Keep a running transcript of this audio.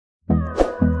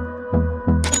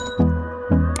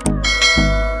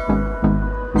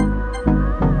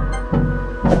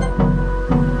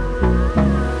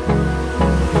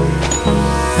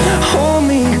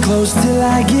close till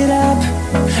I get up.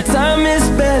 Time is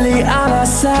barely on our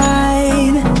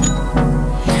side.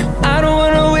 I don't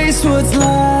wanna waste what's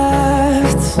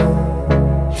left.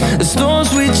 The storms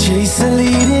we chase are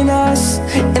leading us,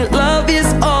 and love is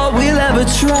all we'll ever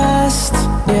trust.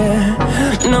 Yeah,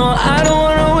 no, I don't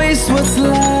wanna waste what's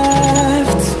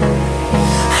left.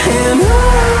 And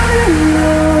on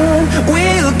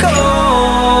we'll go,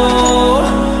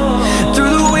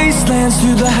 through the wastelands,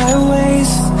 through the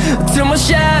highways, till my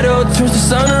shadow turns to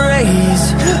sun rays.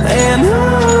 And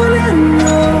on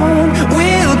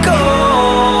we'll go,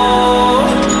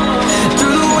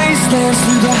 through the wastelands,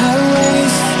 through the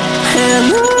highways, and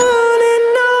on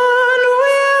we'll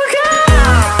go.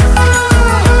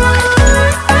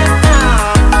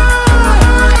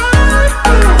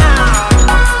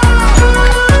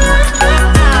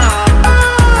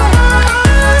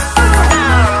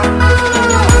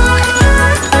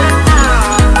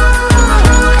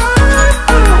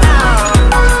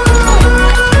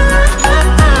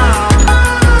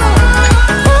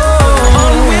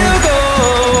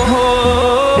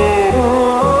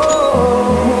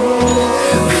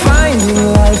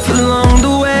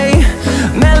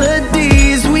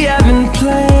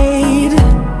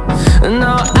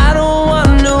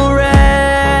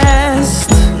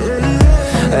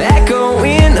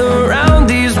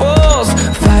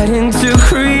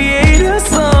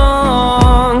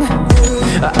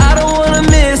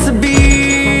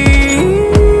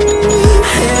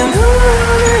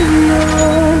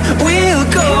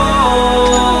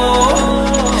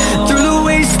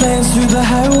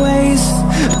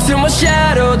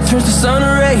 Turns to sun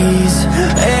rays,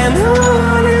 and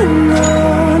on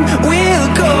we'll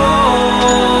go,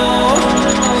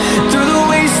 through the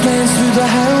wastelands, through the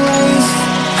highways,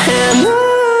 and on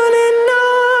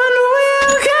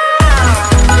we'll go.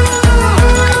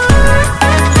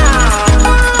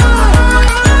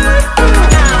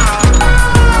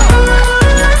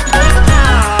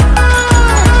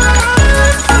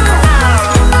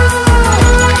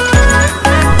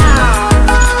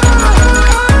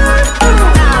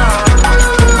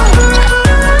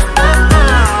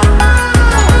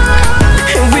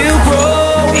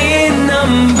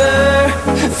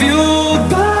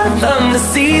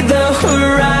 See the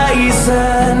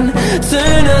horizon,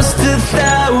 turn us to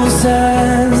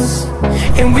thousands,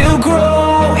 and we'll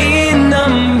grow in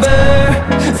number,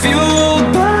 fueled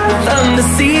by them to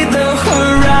see the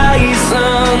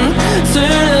horizon,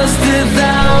 turn us to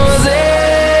thousands,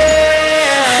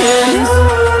 and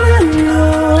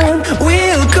on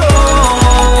we'll go,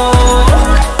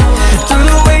 through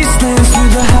the wastelands,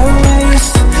 through the highways,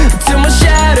 till my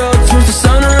shadow turns to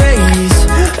sun rays,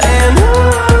 and on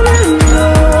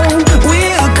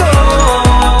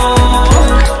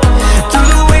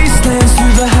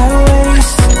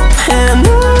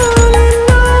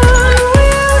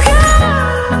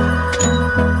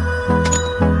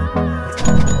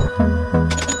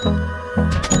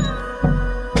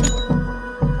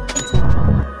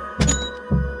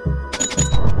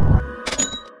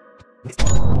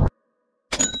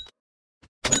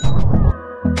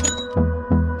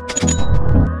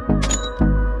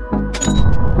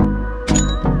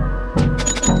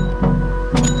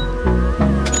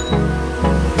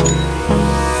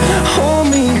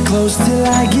close till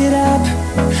I get up.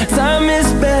 Time is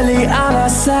barely on our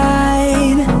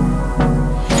side.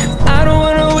 I don't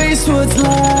wanna waste what's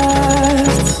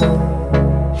left.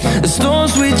 The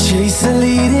storms we chase are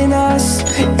leading us,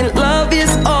 and love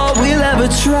is all we'll ever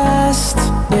trust.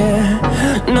 Yeah,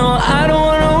 no, I don't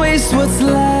wanna waste what's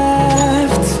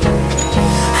left.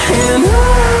 And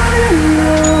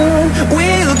on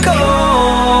we'll go,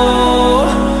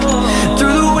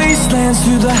 through the wastelands,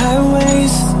 through the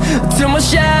highways, till my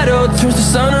shadow turns to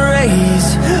sun rays,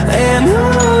 and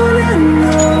on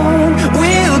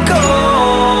we'll go,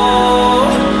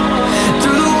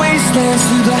 through the wastelands,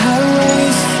 through the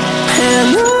highways, and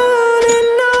on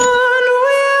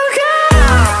we'll go.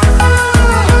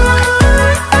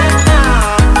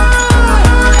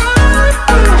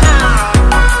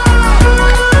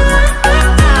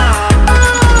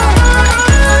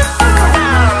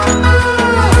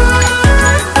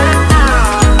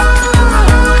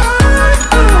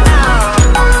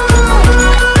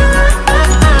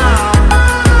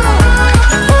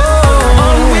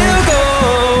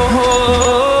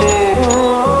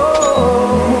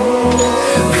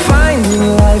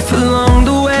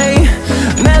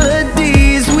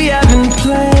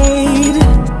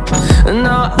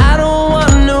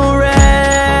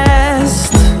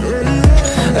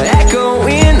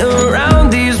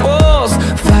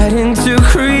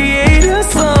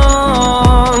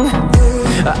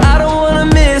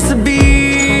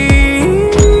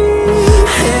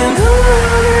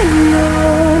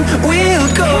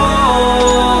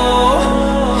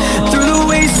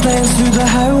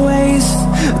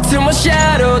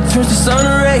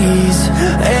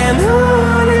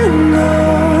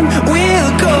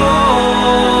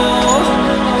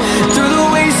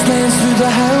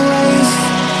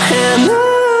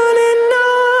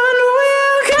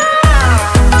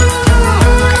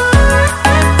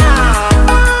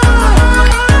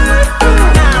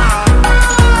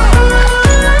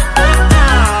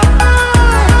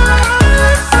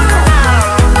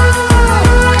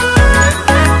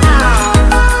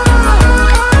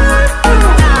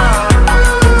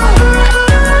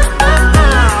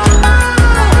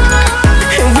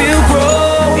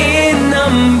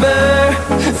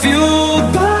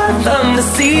 fathom to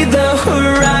see the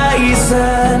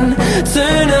horizon.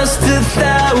 Turn us to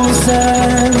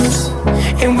thousands,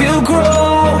 and we'll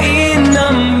grow in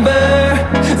number.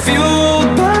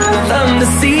 Fueled by them to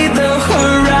see the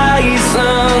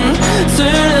horizon.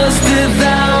 Turn us to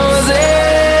thousands.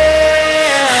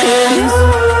 And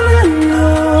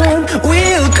on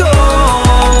we'll go,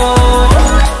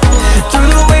 through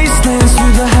the wastelands,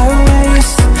 through the highways,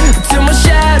 till my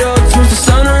shadow turns to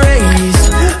sun rays.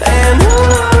 And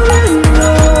on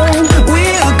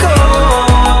we'll go,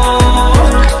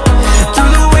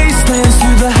 through the wastelands,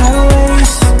 through the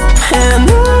highways. And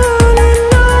on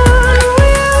we'll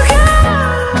go.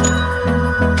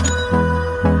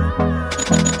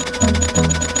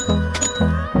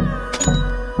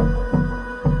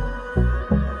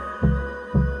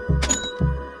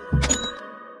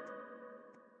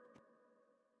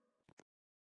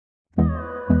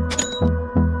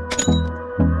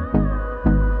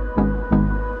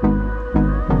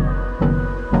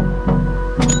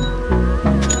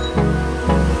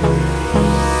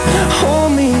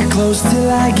 Hold me close till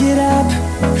I get up.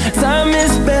 Time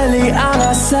is barely on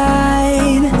our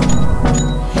side.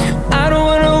 I don't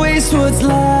wanna waste what's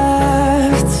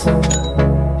left.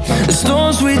 The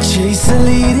storms we chase are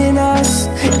leading us,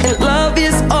 and love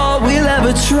is all we'll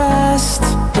ever trust.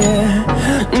 Yeah,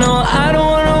 no, I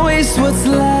don't wanna waste what's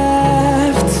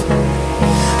left.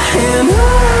 And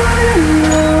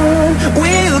on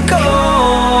we'll go,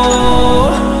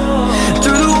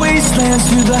 through the wastelands,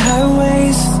 through the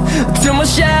highways, till my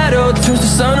shadow turns to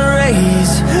sun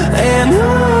rays. And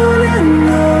on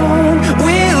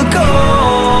we'll go,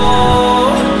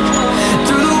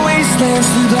 through the wastelands,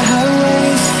 through the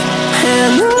highways.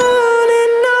 And on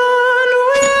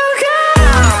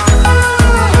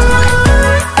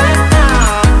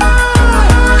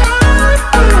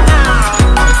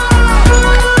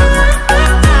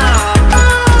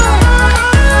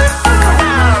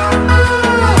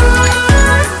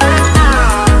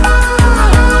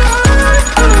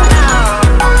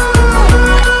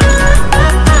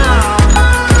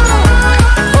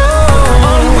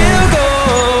we'll go.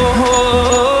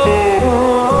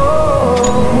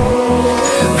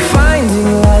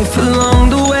 Finding life along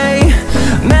the way,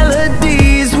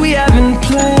 melodies we haven't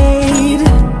played.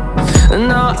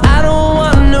 No, I don't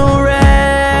want no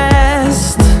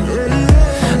rest.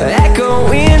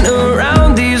 Echoing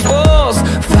around these walls,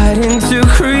 fighting to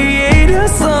create a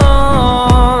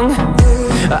song.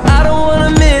 I don't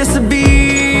wanna miss a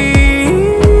beat.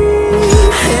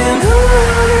 And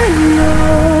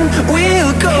on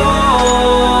we'll go,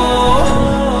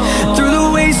 through the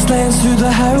wastelands, through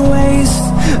the highways,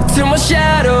 till my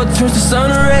shadow turns to sun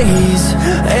rays.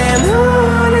 And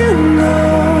on